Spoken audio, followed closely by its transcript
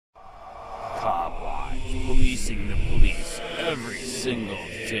facing the police every single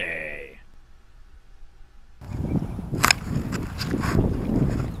day.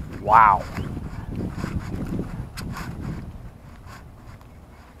 Wow.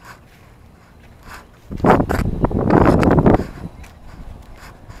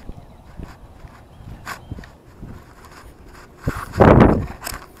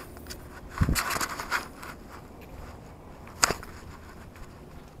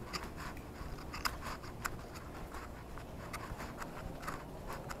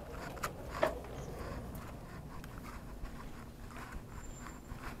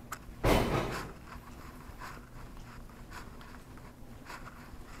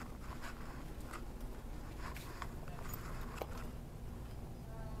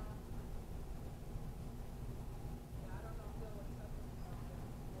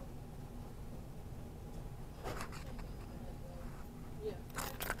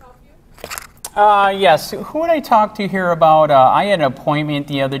 Yes, who would I talk to here about? I had an appointment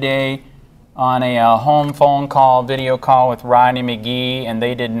the other day on a home phone call, video call with Rodney McGee, and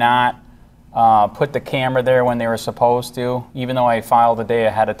they did not put the camera there when they were supposed to, even though I filed a day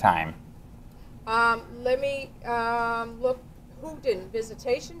ahead of time. Let me look. Who didn't?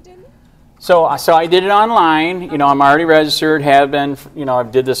 Visitation didn't? So I did it online. You know, I'm already registered, have been, you know,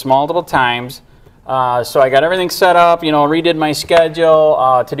 I've did this multiple times. So I got everything set up, you know, redid my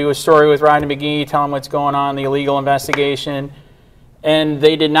schedule to do a story with Rodney McGee, tell him what's going on, the illegal investigation. And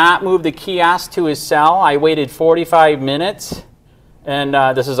they did not move the kiosk to his cell. I waited 45 minutes, and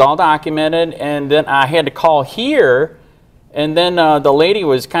this is all documented. And then I had to call here, and then the lady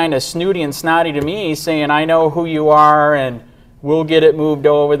was kind of snooty and snotty to me, saying, I know who you are, and we'll get it moved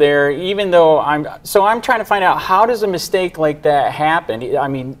over there, even though I'm trying to find out, how does a mistake like that happen? I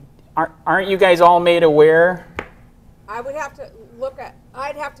mean, aren't you guys all made aware? I would have to look at,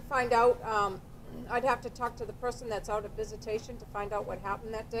 I'd have to find out, I'd have to talk to the person that's out of visitation to find out what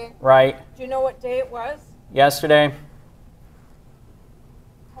happened that day. Right. Do you know what day it was? Yesterday.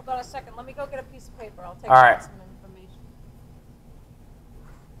 Hold on a second. Let me go get a piece of paper. I'll take all right. some information.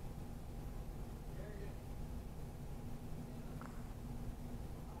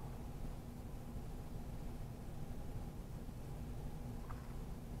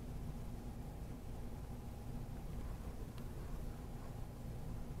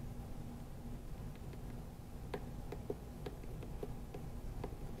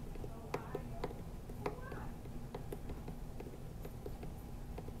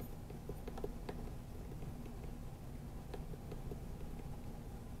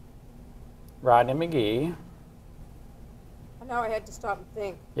 Rodney McGee. Now I had to stop and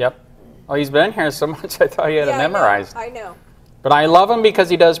think. Yep. Oh, he's been here so much I thought he had it memorized. I know. But I love him because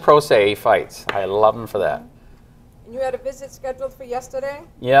he does pro se fights. I love him for that. And you had a visit scheduled for yesterday?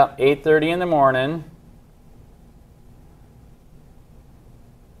 Yeah, 8:30 in the morning.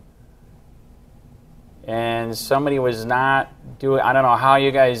 And somebody was not doing, I don't know how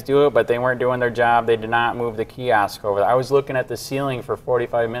you guys do it, but they weren't doing their job. They did not move the kiosk over there. I was looking at the ceiling for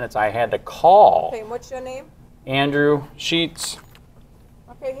 45 minutes. I had to call. Okay, and what's your name? Andrew Sheets.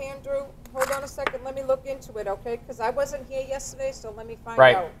 Okay, Andrew, hold on a second. Let me look into it, okay? Because I wasn't here yesterday, so let me find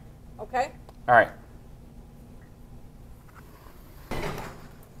out. Okay? All right.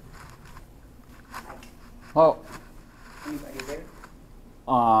 Well, Anybody there?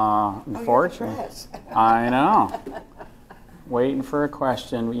 Unfortunately. I know. Waiting for a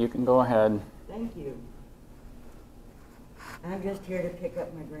question. You can go ahead. Thank you. I'm just here to pick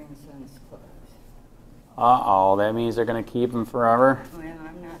up my grandson's clothes. Uh-oh, that means they're going to keep him forever? Well,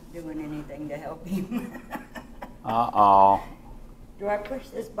 I'm not doing anything to help him. Uh-oh. Do I push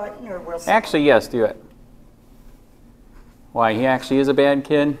this button or will... Actually, yes, do it. Why, he actually is a bad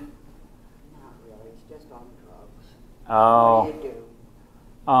kid? Not really, it's just on drugs. Oh. What do you do?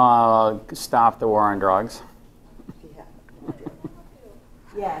 Stop the war on drugs. Yeah.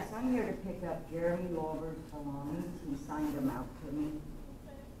 Yes, I'm here to pick up Jeremy Lorber's belongings. He signed them out to me.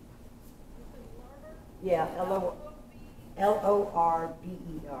 Yeah,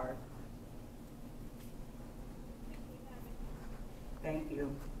 L-O-R-B-E-R. Thank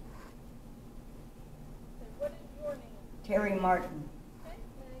you. What is your name? Terry Martin. Okay,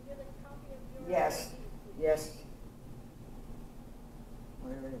 can I get a copy of your Yes, yes.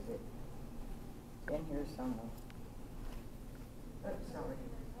 Where is it? It's in here somewhere. Oh, sorry.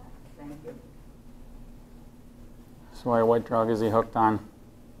 Thank you. So what drug is he hooked on?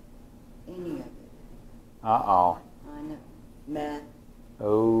 Any of it. Uh-oh. I know. Meth.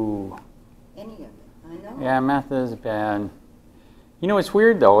 Oh. Any of it. I know. Yeah, meth is bad. You know, it's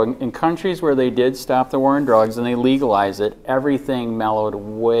weird, though. In countries where they did stop the war on drugs and they legalized it, everything mellowed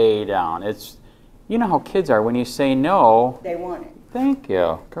way down. It's, You know how kids are. When you say no, They want it. thank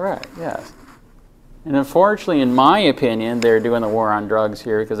you. Correct, yes. And unfortunately, in my opinion, they're doing the war on drugs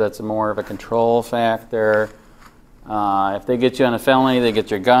here because that's more of a control factor. If they get you on a felony, they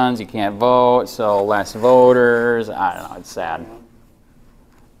get your guns, you can't vote, so less voters. I don't know, it's sad.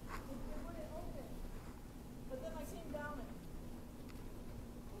 But then I came down and,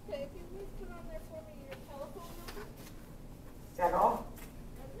 okay, if you please put on there for me your telephone number. Is that all?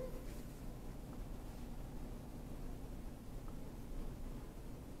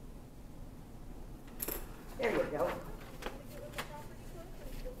 There you go.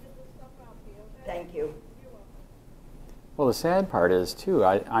 Thank you. Well, the sad part is, too,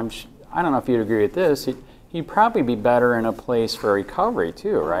 I don't know if you'd agree with this, he'd probably be better in a place for recovery,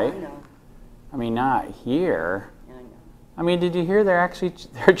 too, right? I know. I mean, not here. I know. I mean, did you hear they're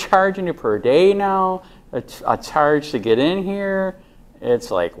charging you per day now? A charge to get in here? It's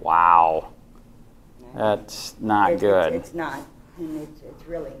like, wow. That's not good. It's not, and it's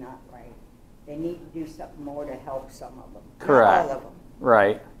really not right. They need to do something more to help some of them. Correct. Not all of them,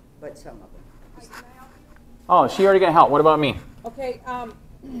 Right. but some of them. Oh, she already got help. What about me? Okay,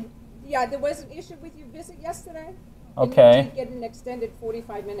 yeah, there was an issue with your visit yesterday. Okay. And you did get an extended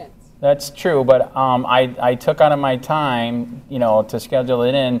 45 minutes. That's true, but I took out of my time, to schedule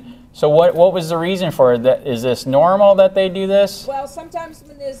it in. So what was the reason for it? Is this normal that they do this? Well, sometimes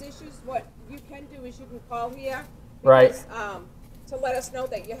when there's issues, what you can do is you can call here. Right. Because, to let us know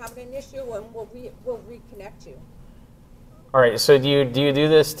that you're having an issue, and we'll reconnect you. All right. So do you do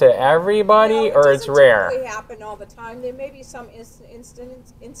this to everybody, No, or it's rare? It doesn't typically happen all the time. There may be some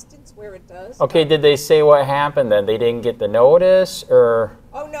instance where it does. Okay. Did they say what happened then? They didn't get the notice, or?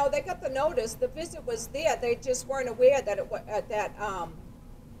 Oh no, they got the notice. The visit was there. They just weren't aware that it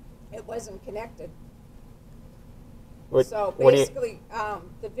wasn't connected. So basically,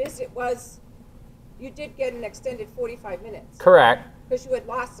 the visit was. You did get an extended 45 minutes. Correct. Because you had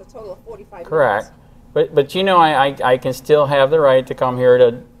lost a total of 45 Correct. minutes. But I can still have the right to come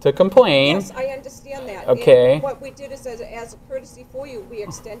here to complain. Yes, I understand that. Okay. And what we did is, as a courtesy for you, we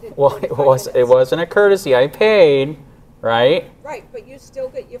extended. Well, 45 it minutes. wasn't a courtesy. I paid, right? Right, but you still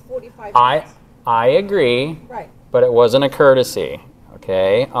get your 45 minutes. I agree. Right. But it wasn't a courtesy.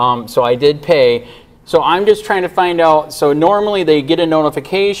 Okay. So I did pay. So I'm just trying to find out. So normally they get a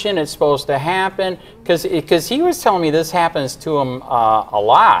notification. It's supposed to happen because he was telling me this happens to him a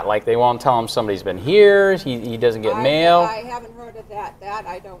lot. Like they won't tell him somebody's been here. He doesn't get mail. I haven't heard of that. That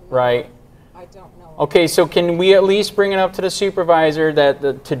I don't know. Right. I don't know. Okay. So can we at least bring it up to the supervisor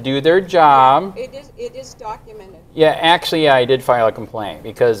to do their job? It is documented. Yeah. Actually, yeah, I did file a complaint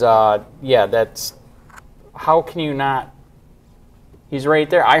because yeah, that's how can you not? He's right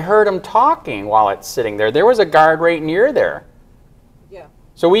there. I heard him talking while it's sitting there. There was a guard right near there. Yeah.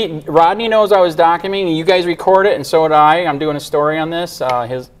 So Rodney knows I was documenting. You guys record it, and so did I. I'm doing a story on this. So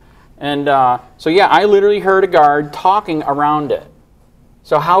yeah, I literally heard a guard talking around it.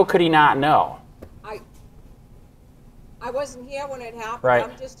 So how could he not know? I wasn't here when it happened. Right.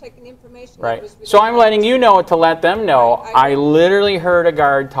 I'm just taking information. Right. So I'm letting you know to let them know. I literally heard a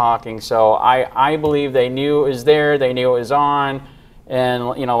guard talking. So I believe they knew it was there. They knew it was on. And,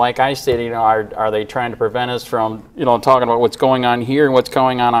 like I stated, are they trying to prevent us from, talking about what's going on here and what's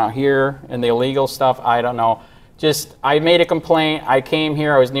going on out here and the illegal stuff? I don't know. Just, I made a complaint. I came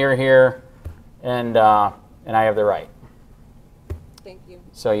here. I was near here. And I have the right. Thank you.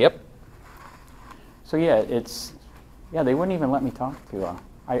 So, yep. So, yeah, they wouldn't even let me talk to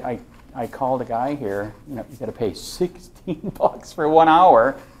I called a guy here. You got to pay $16 for 1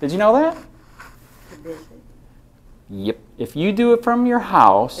 hour. Did you know that? Yep. If you do it from your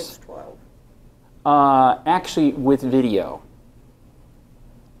house, It's 12. actually with video.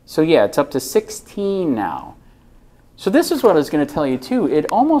 So yeah, it's up to 16 now. So this is what I was going to tell you too. It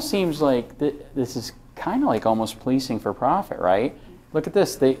almost seems like this is kind of like almost policing for profit, right? Look at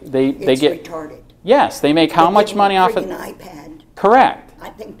this. They get retarded. Yes, they make how much money off of an iPad? Correct. I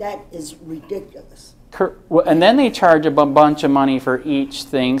think that is ridiculous. And then they charge a bunch of money for each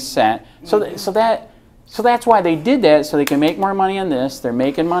thing sent. So that's why they did that, so they can make more money on this. They're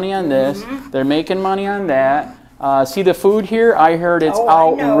making money on this. They're making money on that. See the food here? I heard it's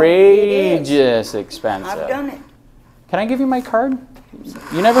outrageous expensive. I've done it. Can I give you my card?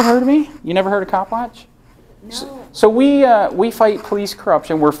 You never heard of me? You never heard of Copwatch? No. So we fight police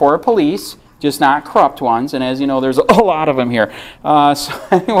corruption. We're for police, just not corrupt ones. And as you know, there's a lot of them here. So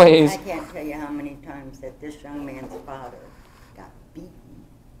anyways. I can't tell you how many times that this young man's father got beaten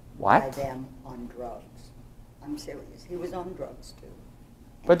by them on drugs. I'm serious. He was on drugs too.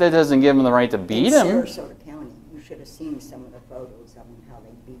 But that doesn't give him the right to beat him. In Sarasota County, you should have seen some of the photos of him, how they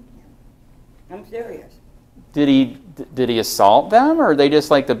beat him. I'm serious. Did he assault them, or they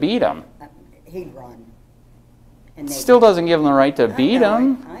just like to beat him? He'd run. And Still doesn't give them the right to beat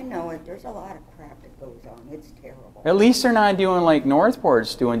him. I know it. There's a lot of crap that goes on. It's terrible. At least they're not doing like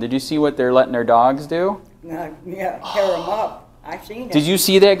Northport's doing. Did you see what they're letting their dogs do? Yeah, tear them up. I've seen it. Did you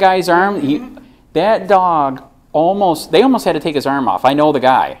see that guy's arm? That dog they almost had to take his arm off. I know the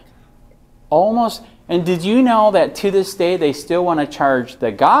guy. Almost. And did you know that to this day they still want to charge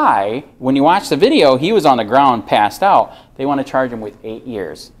the guy? When you watch the video, he was on the ground passed out. They want to charge him with 8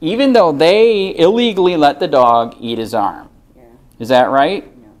 years, even though they illegally let the dog eat his arm. Yeah. Is that right?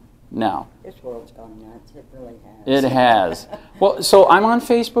 No. No. This world's gone nuts. It really has. It has. Well, so I'm on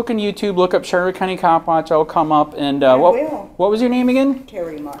Facebook and YouTube. Look up Charlotte County Copwatch. I'll come up. And what was your name again?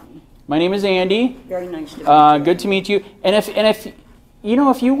 Terry Martin. My name is Andy. Very nice to meet you. Good to meet you. And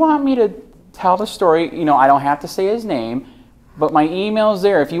if you want me to tell the story, I don't have to say his name, but my email's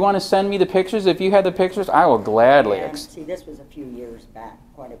there. If you want to send me the pictures, if you have the pictures, I will gladly. See, this was a few years back,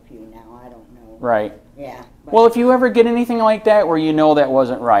 quite a few now. I don't know. Right. Yeah. Well, if you ever get anything like that where you know that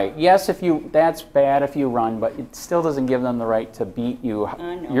wasn't right, yes, that's bad if you run, but it still doesn't give them the right to beat you.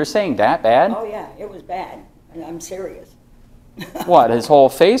 I know. You're saying that bad? Oh yeah, it was bad. I'm serious. What, his whole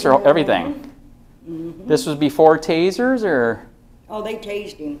face or everything? Mm-hmm. This was before tasers, or? Oh, they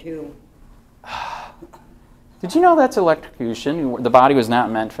tased him too. Did you know that's electrocution? The body was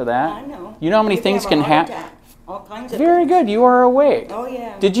not meant for that. I know. You know how many things can happen? All kinds of Very things. good. You are awake. Oh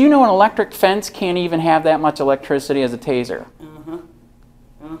yeah. Did you know an electric fence can't even have that much electricity as a taser?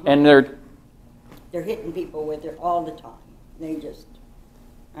 And they're hitting people with it all the time. They just,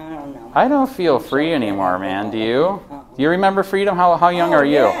 I don't know. I don't feel free anymore, man. Do you? Do you remember freedom? How young are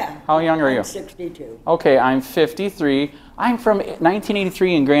you? Yeah. How young are you? I'm 62. Okay, I'm 53. I'm from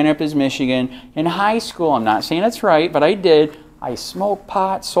 1983 in Grand Rapids, Michigan. In high school, I'm not saying it's right, but I did. I smoked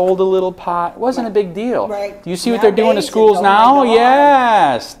pot, sold a little pot. It wasn't a big deal. Right. Do you see what they're doing to Nowadays, schools it's now? only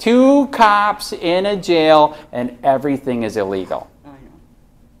Yes. 2 cops in a jail, and everything is illegal. I know.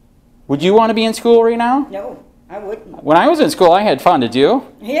 Would you want to be in school right now? No, I wouldn't. When I was in school, I had fun. Did you?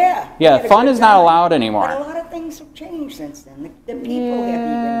 Yeah. Yeah, we had a fun good is not time. allowed anymore. But a lot of things have changed since then. The people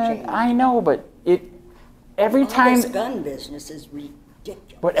have even changed. I know, but every All time. this gun business is ridiculous.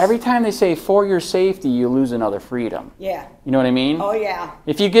 But every time they say for your safety, you lose another freedom. Yeah. You know what I mean? Oh yeah.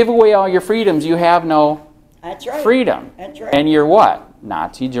 If you give away all your freedoms, you have no That's right. freedom. That's right. And you're what?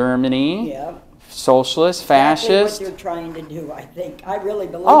 Nazi Germany, Yeah. Socialist, Exactly fascist. what they're trying to do, I think. I really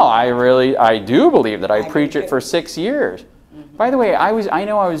believe Oh, that. I do believe that. I I preach do it too. for 6 years. By the way, I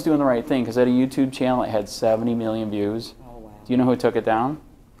know I was doing the right thing because I had a YouTube channel that had 70 million views. Oh wow. Do you know who took it down?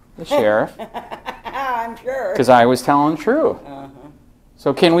 The sheriff. I'm sure. Because I was telling the truth.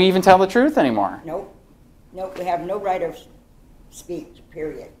 So can we even tell the truth anymore? Nope. Nope. We have no right of speech,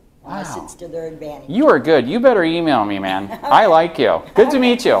 period. Unless Wow. it's to their advantage. You are good. You better email me, man. I like you. Good to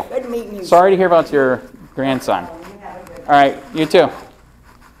meet you. Good meeting you. Sorry to hear about your grandson. You have a good All right, you too.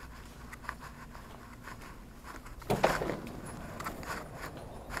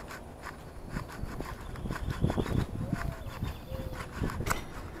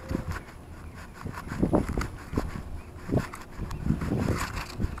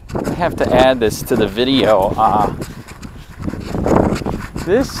 I have to add this to the video.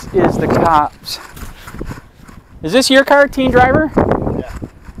 This is the cops. Is this your car, teen driver?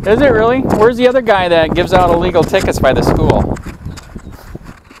 Yeah. Is it really? Where's the other guy that gives out illegal tickets by the school?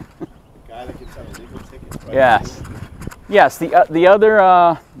 The guy that gives out illegal tickets. Right? Yes. Yes, the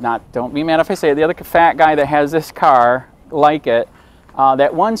other, don't be mad if I say it, the other fat guy that has this car, like it,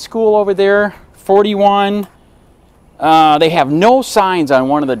 that one school over there, 41, they have no signs on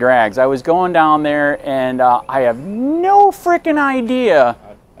one of the drags. I was going down there and I have no freaking idea.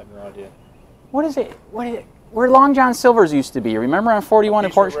 I have no idea. What is it? Where Long John Silver's used to be. Remember on 41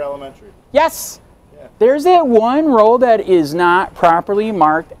 in Port? Elementary. Yes. Yeah. There's that one road that is not properly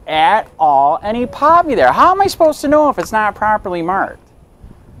marked at all, and he popped me there. How am I supposed to know if it's not properly marked?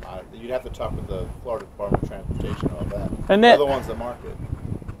 You'd have to talk with the Florida Department of Transportation about that. And They're that- the ones that mark it.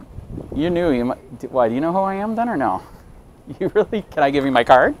 You knew. Why? Do you know who I am then or no? You really? Can I give you my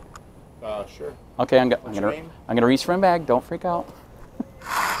card? Sure. Okay, I'm What's your gonna name? reach for my bag. Don't freak out.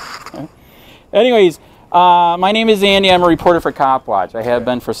 Anyways, my name is Andy. I'm a reporter for Copwatch. I have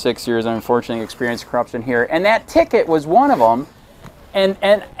been for 6 years. I unfortunately experienced corruption here, and that ticket was one of them. And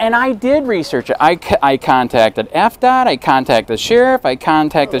I did research it. I contacted FDOT. I contacted the sheriff. I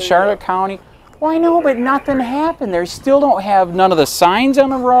contacted Charlotte County. Well, I know, but nothing happened. They still don't have none of the signs on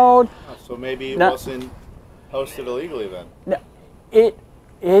the road. So maybe it No. wasn't posted illegally then. No,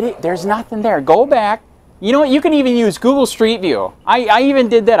 there's nothing there. Go back You know what? You can even use Google Street View. I even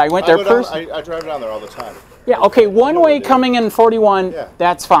did that. I went there personally. I drive down there all the time. Yeah, okay, one way coming in 41, Yeah.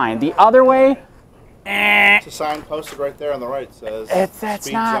 that's fine. The other way, It's a sign posted right there on the right says that's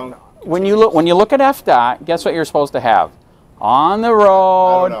speed not. zone When you look at FDOT, guess what you're supposed to have? On the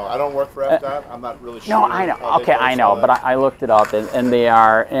road. I don't know. I don't work for FDOT. I'm not really sure. No, I know. how they Okay, I post know, all but that. I looked it up, and they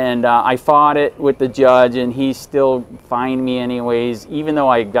are. And I fought it with the judge, and he still fined me anyways, even though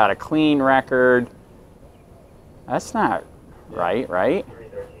I got a clean record. That's not right?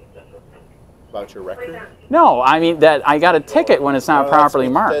 About your record? No, I mean that I got a ticket when it's not properly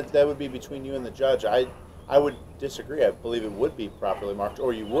marked. That would be between you and the judge. I would disagree. I believe it would be properly marked,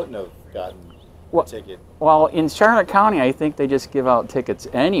 or you wouldn't have gotten a ticket. Well, in Charlotte County, I think they just give out tickets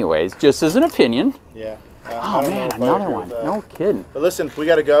anyways, just as an opinion. Yeah. Oh man, another one. No kidding. But listen, we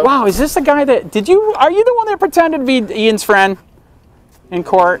got to go. Wow, is this the guy that are you the one that pretended to be Ian's friend in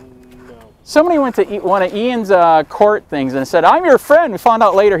court? No. Somebody went to one of Ian's court things and said, "I'm your friend." We found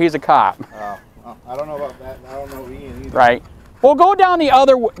out later he's a cop. Oh, I don't know about that. I don't know Ian either. Right. Well, go down the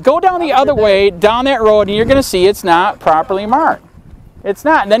other way down that road, and you're going to see it's not properly marked. It's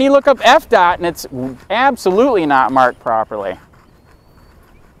not. And then you look up FDOT, and it's absolutely not marked properly.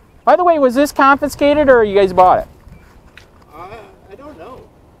 By the way, was this confiscated, or you guys bought it? I don't know.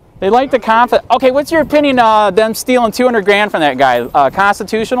 They like to confiscate. Okay, what's your opinion of them stealing 200 grand from that guy?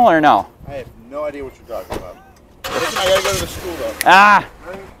 Constitutional or no? I have no idea what you're talking about. Listen, I got to go to the school, though. Ah,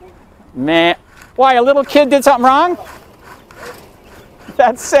 man. Why, a little kid did something wrong?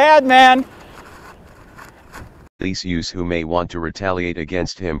 That's sad, man. Police use who may want to retaliate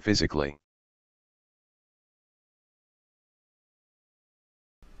against him physically.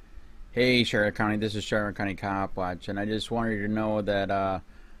 Hey, Charlotte County, this is Charlotte County Copwatch, and I just wanted you to know that I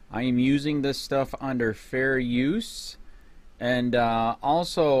am using this stuff under fair use. And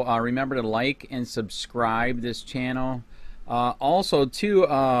also remember to like and subscribe this channel. Also, too,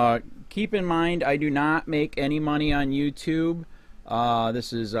 keep in mind I do not make any money on YouTube.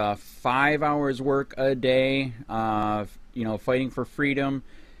 This is 5 hours work a day, you know, fighting for freedom.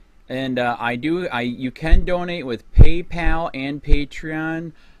 And you can donate with PayPal and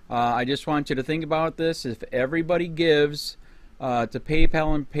Patreon. I just want you to think about this. If everybody gives to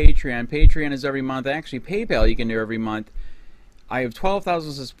PayPal and Patreon, Patreon is every month. Actually, PayPal you can do every month. I have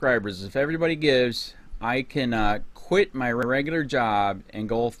 12,000 subscribers. If everybody gives, I can quit my regular job and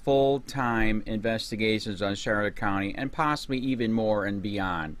go full-time investigations on Charlotte County and possibly even more and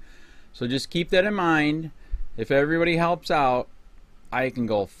beyond. So just keep that in mind. If everybody helps out, I can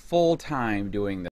go full-time doing this.